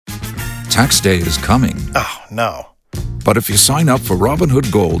Tax day is coming. Oh, no. But if you sign up for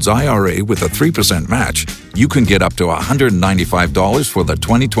Robinhood Gold's IRA with a 3% match, you can get up to $195 for the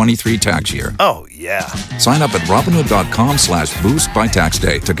 2023 tax year. Oh, yeah. Sign up at Robinhood.com/boost by tax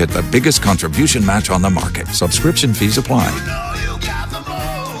day to get the biggest contribution match on the market. Subscription fees apply.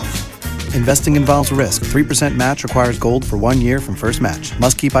 Investing involves risk. 3% match requires gold for 1 year from first match.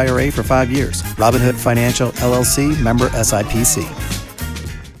 Must keep IRA for 5 years. Robinhood Financial, LLC, member SIPC.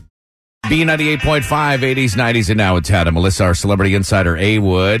 B98.5, 80s, 90s, and now it's Adam. Melissa, our celebrity insider, A.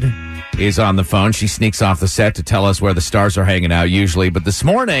 Wood, is on the phone. She sneaks off the set to tell us where the stars are hanging out usually. But this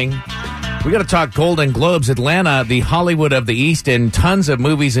morning, we got to talk Golden Globes. Atlanta, the Hollywood of the East, and tons of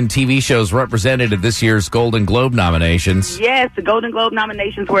movies and TV shows represented at this year's Golden Globe nominations. Yes, the Golden Globe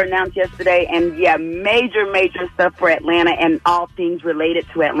nominations were announced yesterday, and major stuff for Atlanta and all things related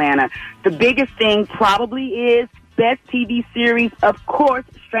to Atlanta. The biggest thing probably is Best TV Series. Of course,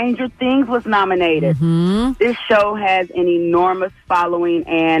 Stranger Things was nominated. Mm-hmm. This show has an enormous following,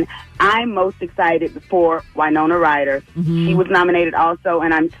 and I'm most excited for Winona Ryder. Mm-hmm. She was nominated also,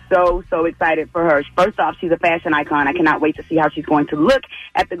 and I'm so excited for her. First off, she's a fashion icon. I cannot wait to see how she's going to look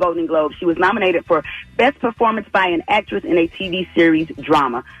at the Golden Globes. She was nominated for Best Performance by an Actress in a TV Series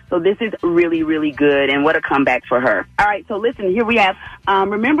Drama. So this is really, really good, and what a comeback for her. All right, so listen, here we have,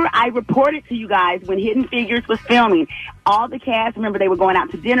 remember I reported to you guys when Hidden Figures was filming, all the cast, remember they were going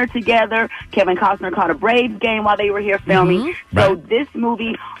out to dinner together. Kevin Costner caught a Braves game while they were here filming. Mm-hmm. So this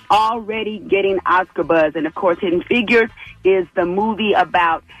movie already getting Oscar buzz. And, of course, Hidden Figures is the movie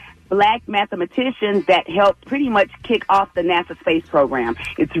about Black mathematicians that helped pretty much kick off the NASA space program.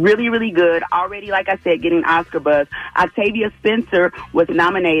 It's really, really good. Already, like I said, getting Oscar buzz. Octavia Spencer was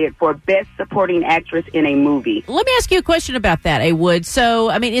nominated for Best Supporting Actress in a Movie. Let me ask you a question about that, A. Wood. So,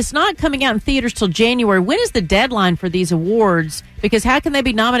 I mean, it's not coming out in theaters till January. When is the deadline for these awards? Because how can they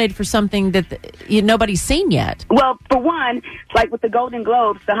be nominated for something that nobody's seen yet? Well, for one, like with the Golden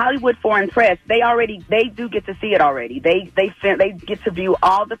Globes, the Hollywood Foreign Press, they do get to see it already. They get to view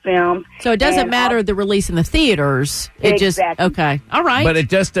all the films. So it doesn't matter the release in the theaters. It exactly. Okay, all right. But it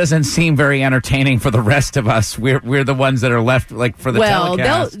just doesn't seem very entertaining for the rest of us. We're the ones that are left, like, for the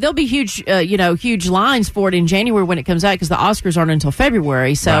telecast. There'll be huge, huge lines for it in January when it comes out because the Oscars aren't until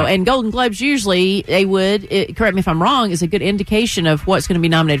February. So, right. And Golden Globes usually, correct me if I'm wrong, is a good indication of what's going to be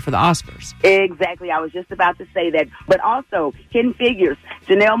nominated for the Oscars. Exactly. I was just about to say that. But also, Hidden Figures.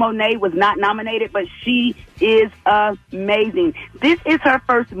 Janelle Monáe was not nominated, but she is amazing. This is her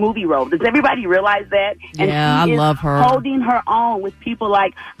first movie role. Does everybody realize that? And yeah, I love her. Holding her own with people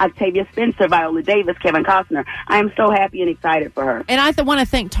like Octavia Spencer, Viola Davis, Kevin Costner. I am so happy and excited for her. And I want to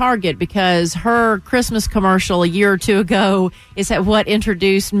thank Target because her Christmas commercial a year or two ago is what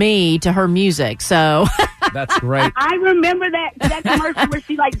introduced me to her music. So that's great. I remember that commercial where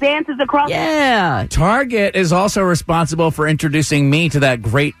she dances across. Yeah. Target is also responsible for introducing me to that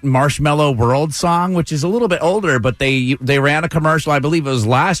great Marshmallow World song, which is a little bit older, but they ran a commercial, I believe it was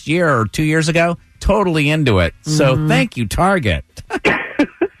last year or 2 years ago. Totally into it. So thank you, Target.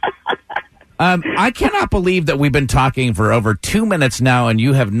 I cannot believe that we've been talking for over 2 minutes now, and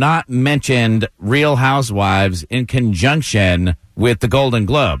you have not mentioned Real Housewives in conjunction with the Golden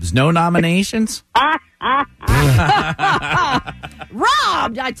Globes. No nominations?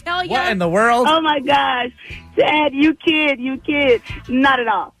 Robbed, I tell you. What in the world? Oh, my gosh. Dad, you kid. Not at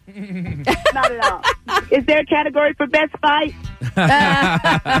all. Not at all. Is there a category for Best Fight?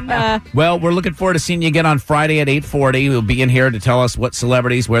 Well, we're looking forward to seeing you again on Friday at 8:40. We'll be in here to tell us what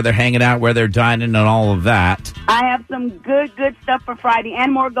celebrities, where they're hanging out, where they're dining, and all of that. I have some good stuff for Friday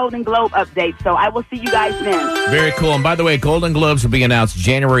and more Golden Globe updates, so I will see you guys then. Very cool. And by the way, Golden Globes will be announced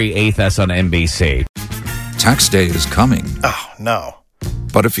January 8th on NBC. Tax day is coming. Oh, no.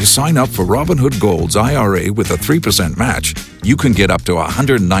 But if you sign up for Robinhood Gold's IRA with a 3% match, you can get up to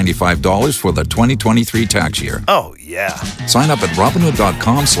 $195 for the 2023 tax year. Oh, yeah. Sign up at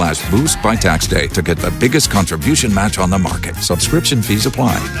Robinhood.com/boost by tax day to get the biggest contribution match on the market. Subscription fees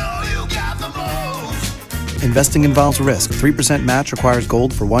apply. Investing involves risk. 3% match requires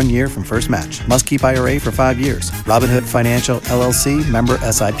gold for 1 year from first match. Must keep IRA for 5 years. Robinhood Financial, LLC, member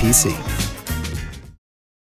SIPC.